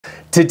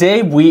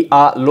Today we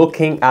are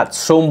looking at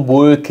some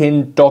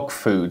working dog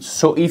foods.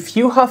 So if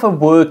you have a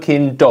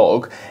working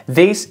dog,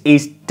 this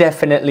is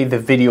definitely the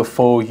video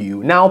for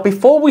you. Now,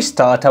 before we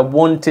start, I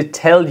want to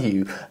tell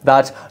you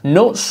that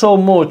not so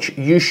much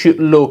you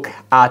should look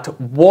at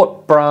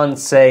what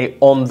brands say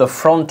on the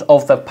front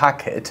of the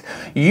packet.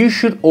 You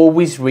should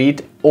always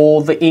read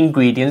all the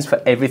ingredients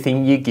for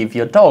everything you give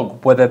your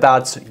dog, whether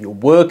that's your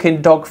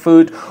working dog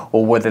food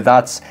or whether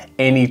that's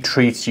any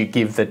treats you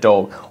give the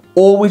dog.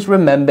 Always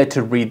remember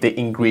to read the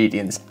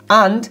ingredients,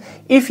 and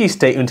if you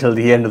stay until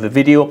the end of the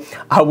video,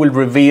 I will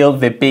reveal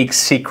the big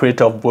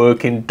secret of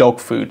working dog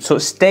food, so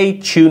stay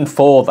tuned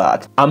for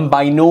that. And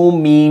by no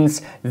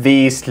means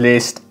this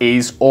list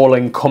is all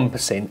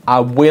encompassing.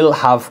 I will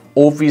have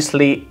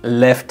obviously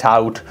left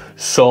out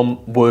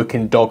some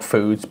working dog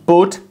foods,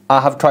 but I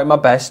have tried my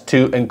best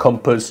to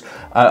encompass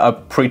a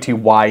pretty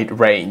wide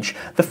range.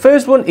 The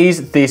first one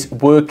is this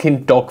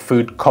working dog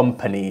food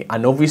company,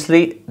 and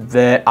obviously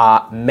there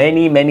are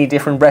many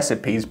different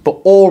recipes,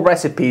 but all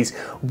recipes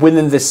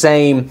within the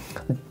same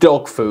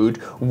dog food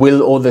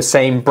or the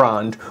same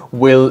brand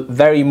will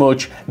very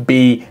much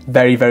be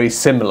very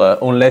similar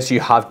unless you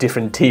have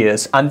different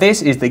tiers. And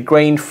this is the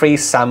grain-free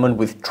salmon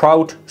with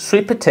trout,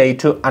 sweet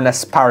potato and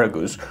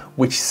asparagus,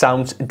 which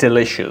sounds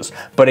delicious.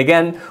 But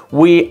again,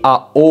 we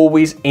are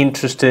always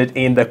interested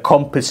in the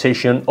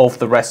composition of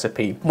the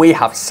recipe. We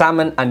have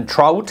salmon and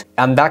trout,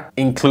 and that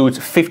includes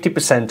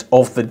 50%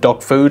 of the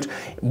dog food.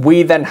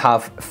 We then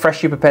have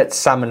freshly prepared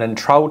salmon and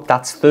trout,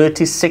 that's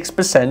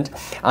 36%,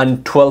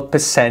 and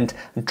 12%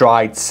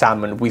 dried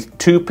salmon with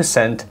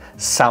 2%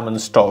 salmon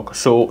stock.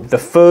 So the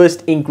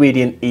first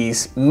ingredient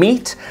is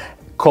meat,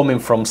 coming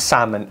from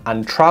salmon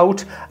and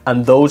trout,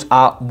 and those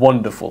are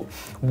wonderful.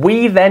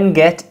 We then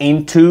get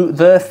into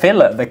the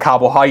filler, the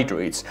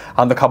carbohydrates,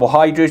 and the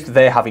carbohydrates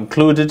they have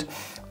included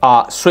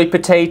are sweet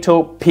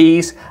potato,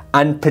 peas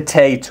and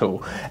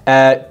potato.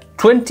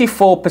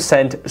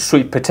 24%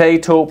 sweet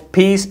potato,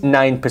 peas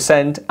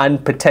 9%,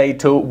 and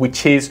potato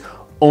which is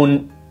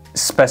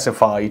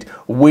unspecified.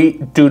 We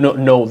do not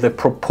know the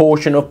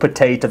proportion of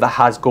potato that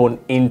has gone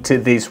into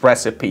this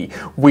recipe.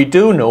 We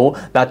do know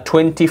that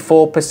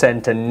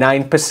 24% and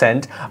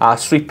 9% are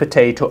sweet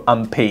potato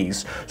and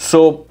peas.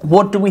 So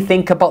what do we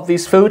think about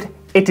this food?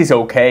 It is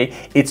okay.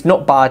 It's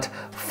not bad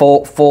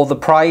for the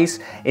price.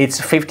 It's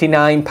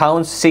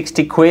 £59,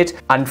 60 quid,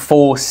 and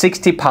for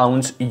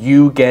 £60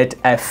 you get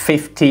a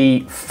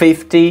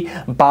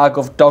 50-50 bag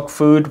of dog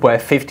food where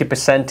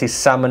 50% is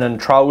salmon and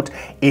trout.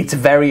 It's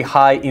very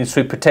high in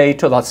sweet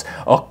potato, that's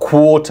a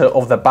quarter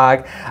of the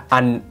bag,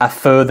 and a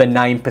further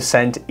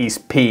 9% is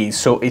peas,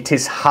 so it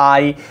is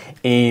high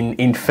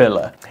in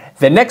filler.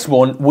 The next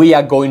one we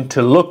are going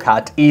to look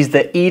at is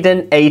the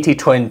Eden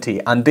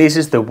 80-20, and this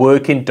is the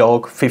working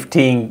dog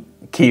 15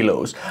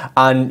 kilos,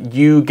 and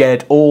you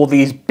get all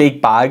these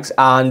big bags,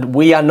 and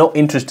we are not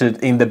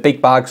interested in the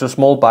big bags or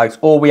small bags.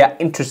 All we are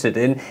interested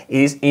in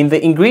is in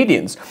the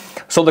ingredients.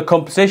 So the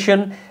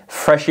composition: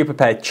 freshly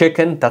prepared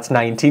chicken, that's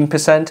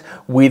 19%.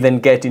 We then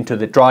get into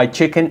the dried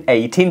chicken,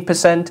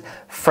 18%,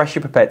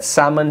 freshly prepared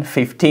salmon,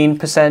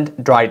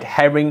 15%, dried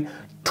herring,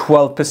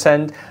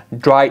 12%,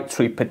 dried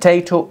sweet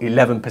potato,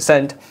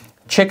 11%,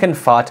 chicken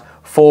fat,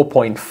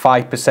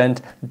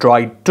 4.5%,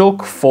 dried duck,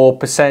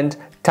 4%,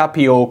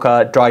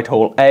 tapioca, dried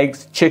whole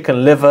eggs,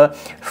 chicken liver,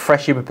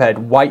 freshly prepared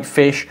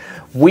whitefish.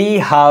 We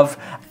have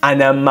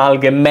an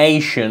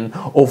amalgamation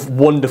of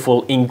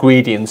wonderful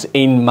ingredients,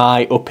 in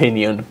my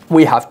opinion.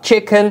 We have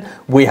chicken,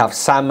 we have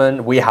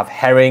salmon, we have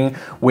herring,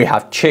 we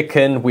have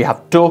chicken, we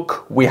have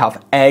duck, we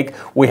have egg,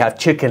 we have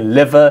chicken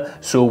liver.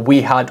 So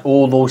we had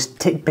all those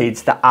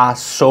tidbits that are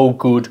so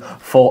good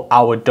for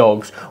our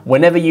dogs.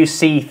 Whenever you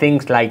see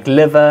things like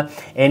liver,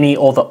 any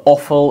other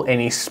offal,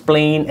 any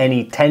spleen,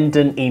 any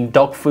tendon in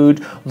dog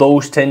food,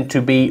 those tend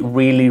to be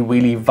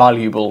really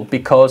valuable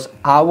because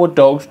our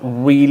dogs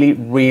really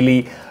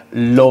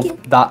love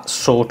that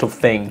sort of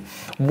thing.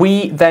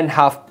 We then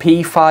have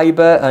pea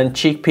fiber and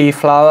chickpea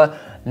flour.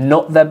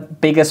 Not the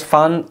biggest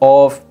fan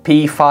of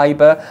pea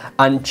fiber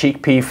and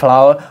chickpea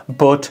flour,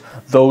 but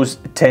those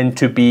tend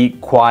to be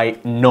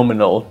quite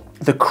nominal.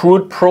 The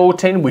crude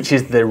protein, which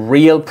is the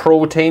real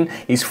protein,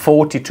 is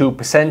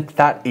 42%.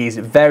 That is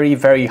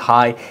very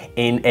high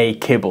in a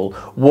kibble.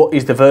 What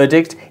is the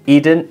verdict?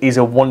 Eden is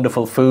a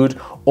wonderful food.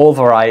 All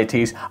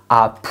varieties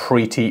are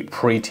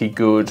pretty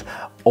good.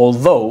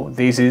 Although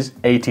this is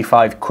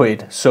 85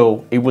 quid,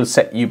 so it will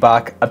set you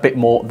back a bit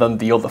more than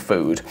the other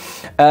food.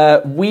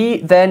 We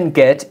then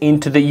get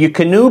into the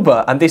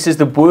Ukuba, and this is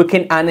the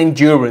working and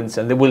endurance,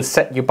 and it will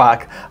set you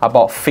back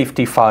about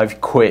 55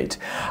 quid.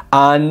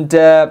 And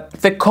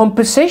the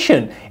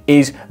composition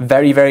is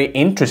very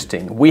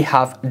interesting. We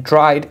have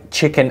dried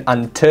chicken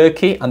and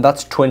turkey, and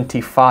that's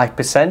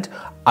 25%.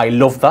 I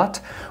love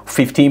that.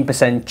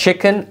 15%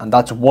 chicken, and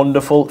that's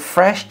wonderful.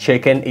 Fresh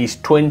chicken is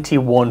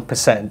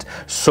 21%.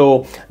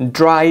 So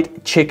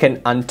dried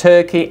chicken and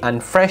turkey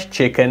and fresh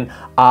chicken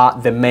are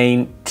the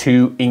main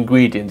two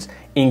ingredients.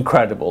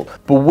 Incredible.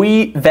 But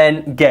we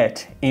then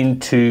get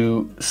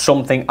into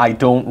something I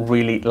don't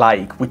really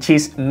like, which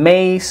is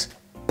maize,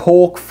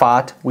 pork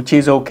fat, which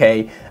is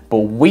okay,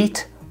 but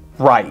wheat,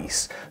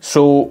 rice.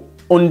 So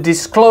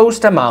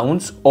undisclosed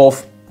amounts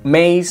of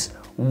maize,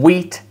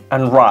 wheat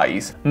and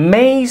rice.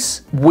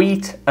 Maize,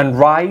 wheat and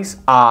rice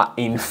are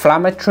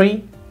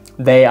inflammatory.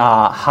 They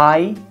are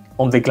high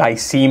on the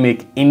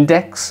glycemic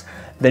index.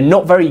 They're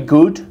not very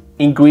good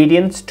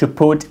ingredients to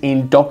put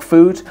in dog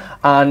food,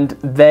 and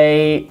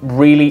they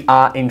really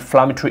are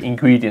inflammatory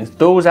ingredients.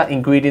 Those are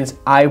ingredients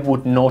I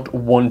would not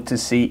want to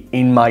see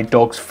in my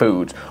dog's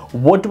food.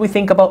 What do we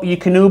think about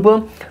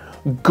Ukuba?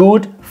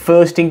 Good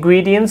first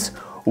ingredients: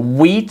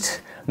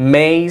 wheat,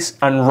 maize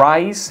and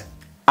rice.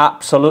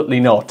 Absolutely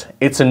not.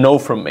 It's a no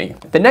from me.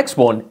 The next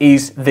one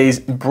is this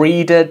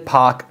breeded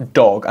pack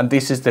dog, and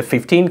this is the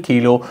 15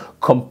 kilo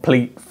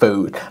complete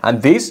food,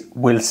 and this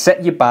will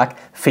set you back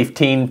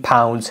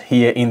 £15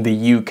 here in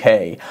the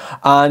UK.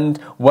 And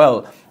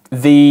well,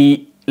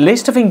 the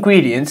list of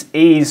ingredients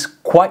is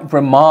quite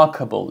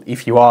remarkable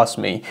if you ask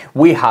me.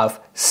 We have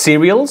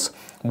cereals,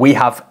 we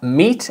have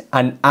meat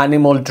and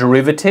animal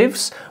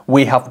derivatives,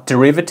 we have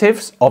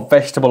derivatives of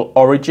vegetable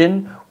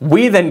origin,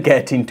 we then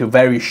get into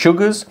various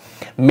sugars,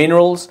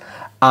 minerals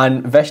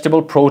and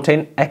vegetable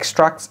protein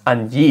extracts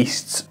and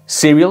yeasts.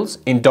 Cereals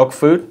in dog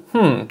food,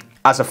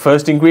 as a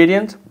first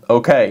ingredient,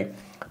 okay.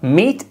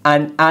 Meat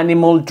and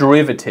animal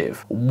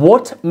derivative.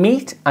 What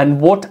meat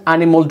and what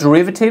animal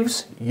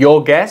derivatives?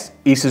 Your guess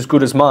is as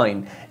good as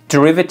mine.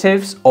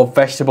 Derivatives of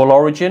vegetable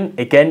origin,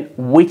 again,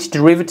 which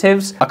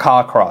derivatives? A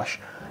car crash.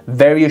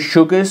 Various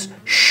sugars,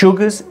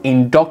 sugars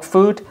in dog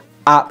food?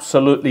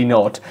 Absolutely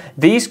not.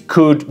 These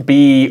could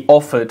be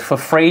offered for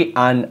free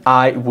and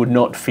I would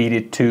not feed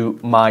it to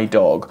my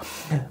dog.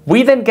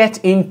 We then get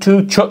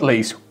into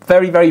Chutleys,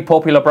 very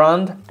popular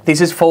brand.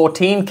 This is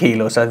 14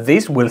 kilos and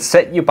this will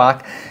set you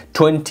back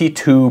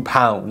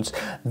 £22.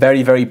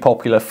 Very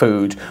popular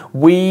food.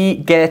 We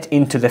get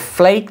into the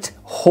flaked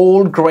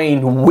whole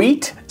grain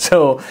wheat.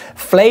 So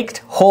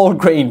flaked whole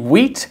grain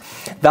wheat,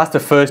 that's the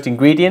first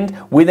ingredient.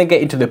 We then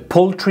get into the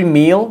poultry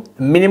meal,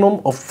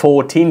 minimum of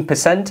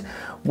 14%.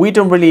 We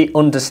don't really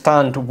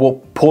understand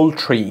what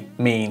poultry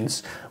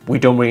means. We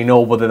don't really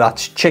know whether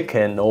that's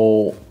chicken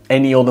or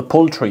any other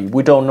poultry.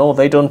 We don't know.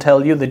 They don't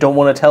tell you. They don't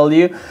want to tell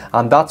you.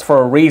 And that's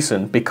for a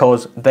reason,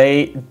 because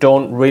they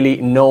don't really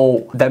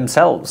know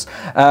themselves.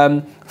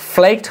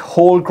 Flaked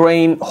whole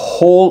grain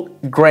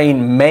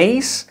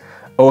maize,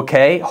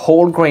 okay.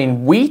 Whole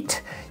grain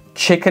wheat,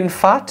 chicken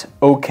fat,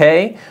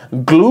 okay.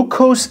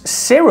 Glucose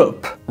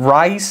syrup,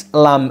 rice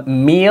lamb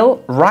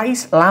meal or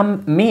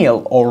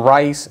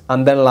rice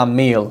and then lamb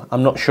meal,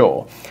 I'm not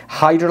sure.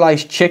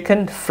 Hydrolyzed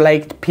chicken,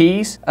 flaked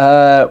peas,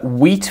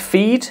 wheat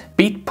feed,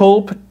 beet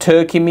pulp,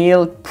 turkey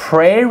meal,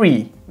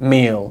 prairie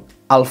meal,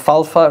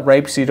 alfalfa,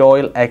 rapeseed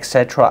oil,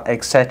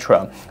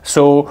 etc.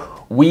 So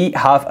we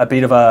have a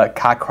bit of a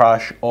car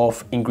crash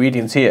of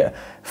ingredients here.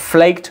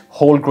 Flaked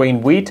whole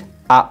grain wheat,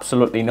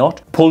 absolutely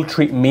not.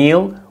 Poultry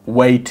meal,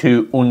 way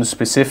too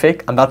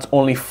unspecific, and that's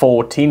only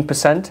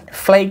 14%.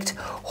 Flaked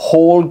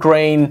whole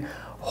grain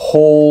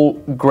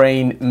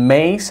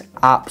maize,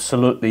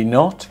 absolutely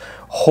not.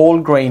 Whole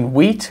grain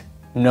wheat,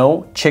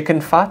 no.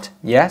 Chicken fat,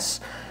 yes.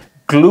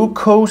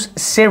 Glucose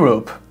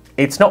syrup,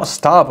 it's not a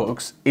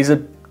Starbucks, is a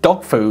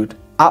dog food,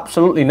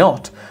 absolutely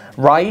not.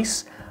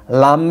 Rice,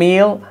 lamb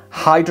meal,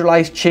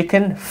 hydrolyzed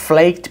chicken,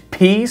 flaked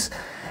peas,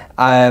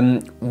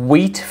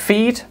 wheat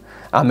feed,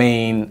 I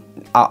mean,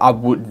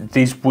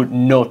 this would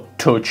not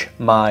touch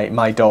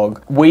my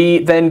dog. We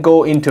then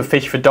go into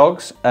fish for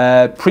dogs.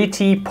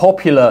 Pretty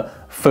popular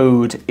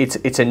food.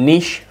 It's a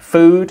niche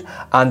food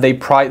and they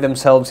pride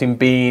themselves in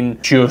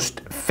being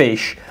just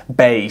fish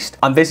based.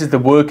 And this is the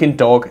working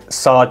dog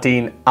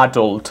sardine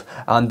adult,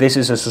 and this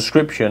is a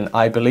subscription.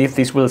 I believe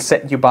this will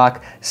set you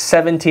back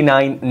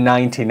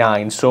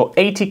 £79.99, so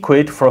 80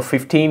 quid for a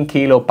 15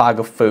 kilo bag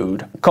of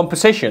food.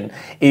 Composition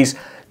is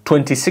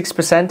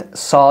 26%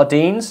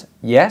 sardines,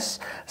 yes.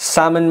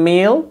 Salmon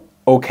meal,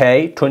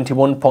 okay,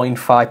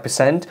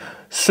 21.5%.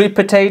 Sweet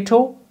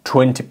potato,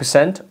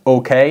 20%,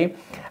 okay.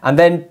 And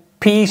then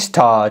pea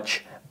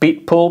starch,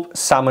 beet pulp,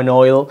 salmon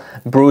oil,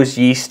 brewer's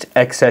yeast,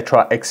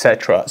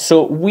 etc.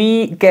 So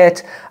we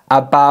get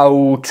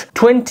about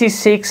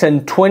 26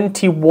 and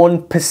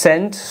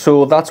 21%,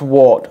 so that's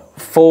what,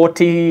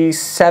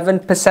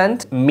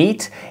 47%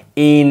 meat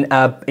in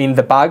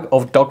the bag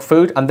of dog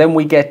food. And then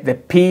we get the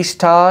pea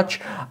starch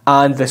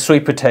and the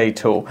sweet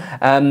potato.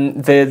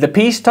 The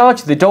pea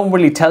starch, they don't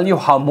really tell you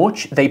how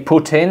much they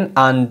put in,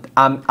 and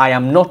I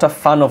am not a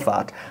fan of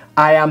that.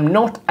 I am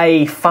not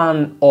a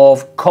fan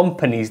of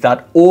companies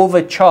that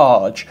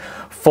overcharge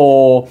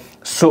for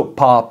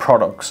subpar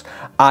products.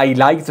 I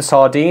like the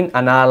sardine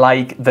and I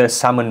like the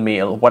salmon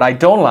meal. What I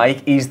don't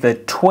like is the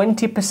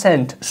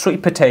 20%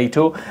 sweet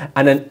potato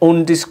and an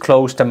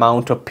undisclosed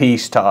amount of pea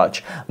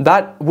starch.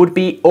 That would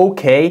be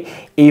okay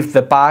if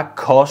the bag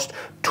cost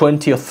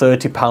 20 or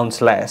 30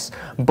 pounds less,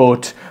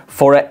 but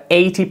for an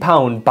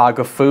 £80 bag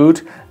of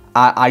food,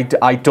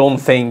 I don't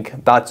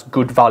think that's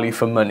good value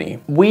for money.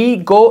 We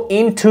go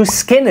into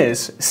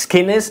Skinner's.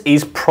 Skinner's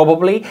is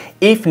probably,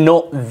 if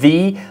not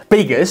the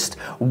biggest,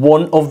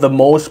 one of the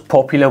most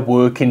popular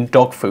working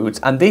dog foods,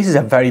 and this is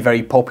a very,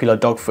 very popular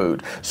dog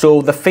food.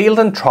 So the field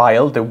and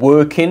trial, the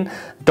working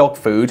dog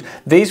food,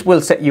 this will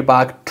set you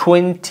back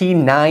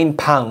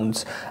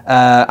 £29,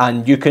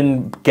 and you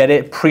can get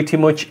it pretty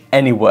much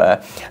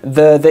anywhere.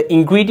 The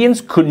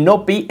ingredients could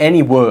not be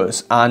any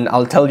worse, and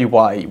I'll tell you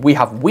why. We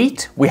have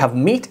wheat, we have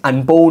meat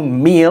and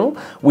bone meal,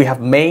 we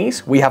have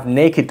maize, we have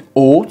naked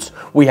oats,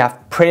 we have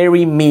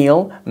prairie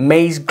meal,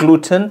 maize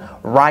gluten,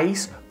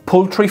 rice,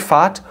 poultry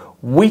fat,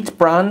 wheat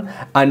bran,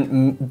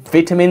 and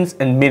vitamins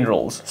and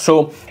minerals.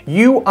 So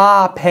you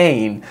are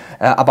paying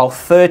about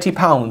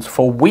 £30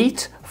 for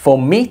wheat, for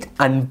meat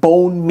and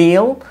bone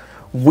meal.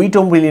 We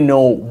don't really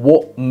know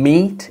what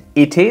meat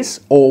it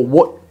is or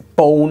what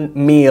bone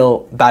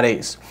meal that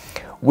is.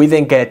 We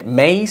then get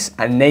maize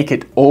and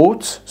naked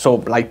oats, so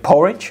like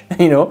porridge,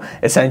 you know,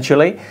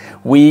 essentially.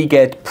 We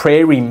get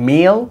prairie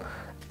meal.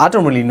 I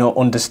don't really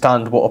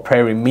understand what a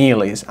prairie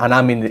meal is, and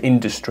I'm in the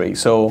industry,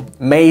 so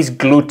maize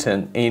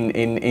gluten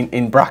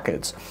in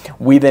brackets.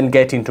 We then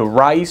get into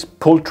rice,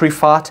 poultry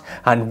fat,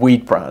 and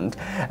wheat bran.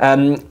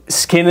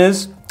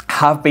 Skinner's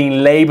have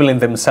been labeling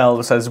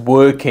themselves as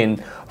working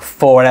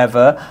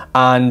forever,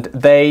 and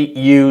they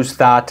use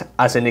that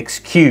as an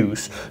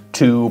excuse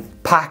to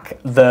pack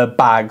the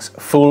bags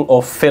full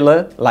of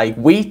filler like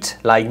wheat,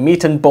 like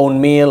meat and bone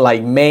meal,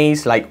 like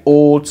maize, like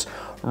oats,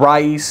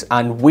 rice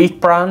and wheat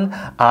bran,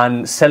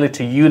 and sell it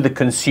to you, the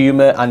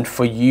consumer, and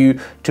for you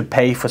to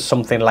pay for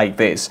something like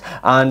this.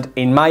 And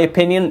in my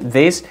opinion,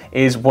 this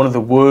is one of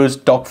the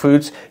worst dog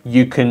foods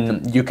you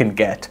can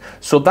get.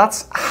 So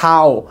that's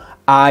how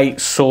I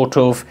sort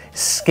of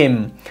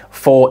skim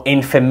for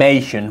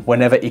information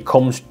whenever it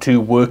comes to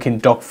working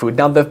dog food.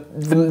 Now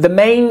the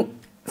main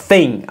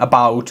thing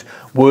about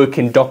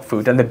working dog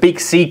food, and the big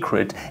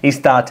secret,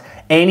 is that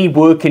any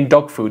working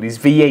dog food is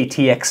VAT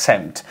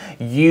exempt.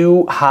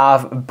 You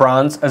have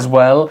brands as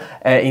well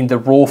in the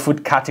raw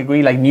food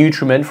category, like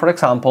Nutriment, for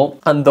example,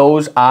 and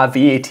those are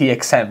VAT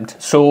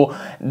exempt. So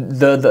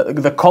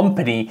the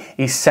company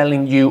is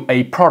selling you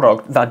a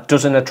product that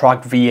doesn't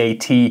attract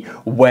VAT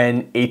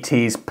when it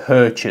is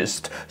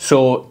purchased.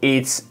 So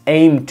it's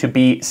aimed to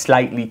be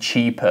slightly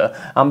cheaper,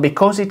 and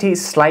because it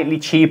is slightly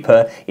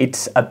cheaper,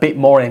 it's a bit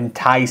more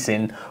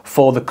enticing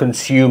for the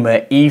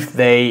consumer if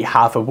they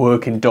have a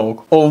working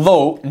dog.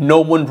 Although no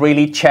one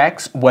really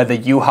checks whether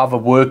you have a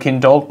working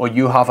dog or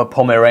you have a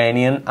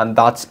Pomeranian, and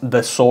that's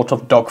the sort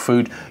of dog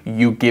food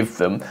you give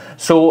them.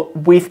 So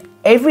with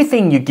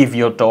everything you give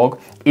your dog,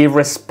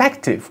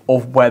 irrespective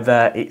of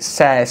whether it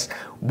says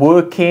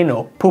working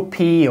or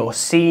puppy or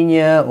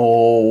senior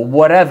or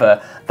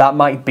whatever that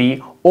might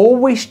be,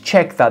 always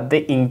check that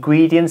the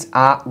ingredients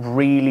are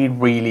really,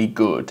 really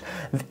good.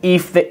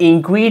 If the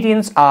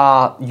ingredients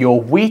are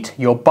your wheat,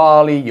 your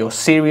barley, your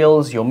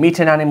cereals, your meat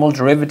and animal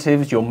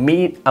derivatives, your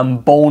meat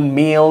and bone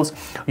meals,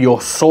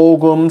 your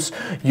sorghums,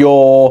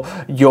 your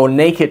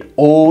naked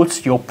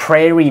oats, your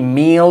prairie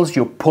meals,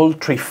 your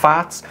poultry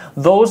fats,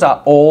 those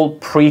are all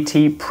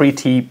pretty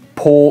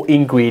poor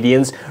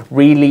ingredients,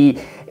 really,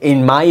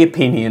 in my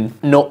opinion,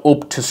 not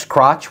up to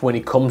scratch when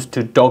it comes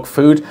to dog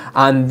food,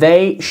 and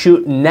they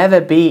should never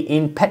be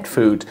in pet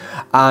food.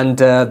 And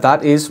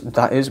that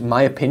is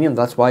my opinion.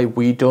 That's why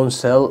we don't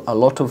sell a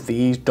lot of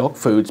these dog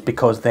foods,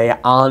 because they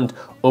aren't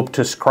up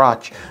to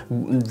scratch.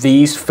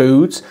 These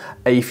foods,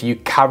 if you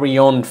carry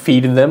on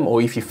feeding them,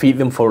 or if you feed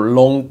them for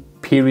long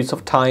periods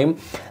of time,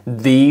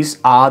 these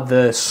are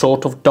the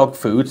sort of dog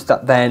foods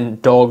that then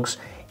dogs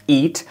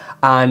eat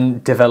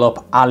and develop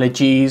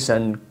allergies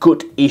and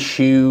gut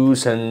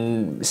issues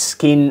and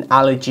skin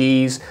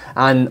allergies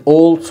and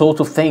all sorts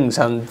of things.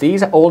 And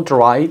these are all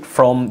derived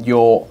from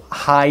your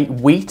high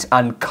wheat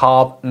and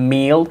carb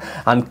meal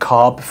and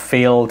carb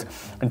filled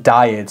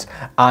diets,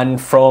 and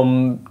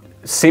from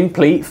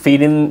simply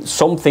feeding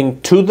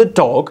something to the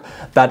dog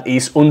that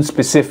is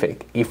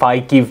unspecific. If I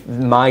give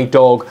my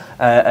dog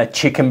a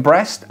chicken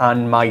breast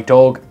and my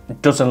dog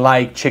doesn't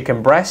like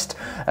chicken breast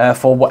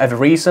for whatever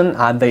reason,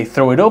 and they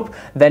throw it up,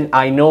 then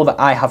I know that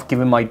I have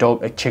given my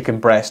dog a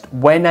chicken breast.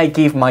 When I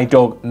give my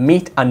dog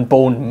meat and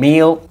bone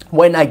meal,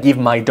 when I give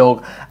my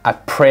dog a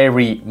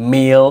prairie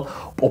meal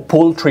or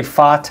poultry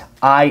fat,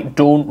 I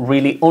don't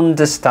really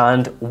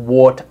understand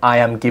what I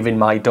am giving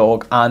my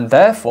dog, and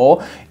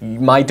therefore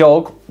my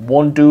dog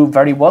won't do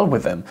very well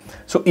with them.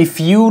 So if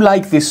you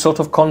like this sort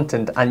of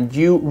content and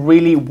you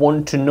really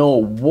want to know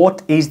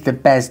what is the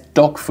best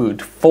dog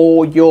food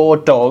for your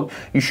dog,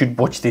 you should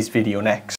watch this video next.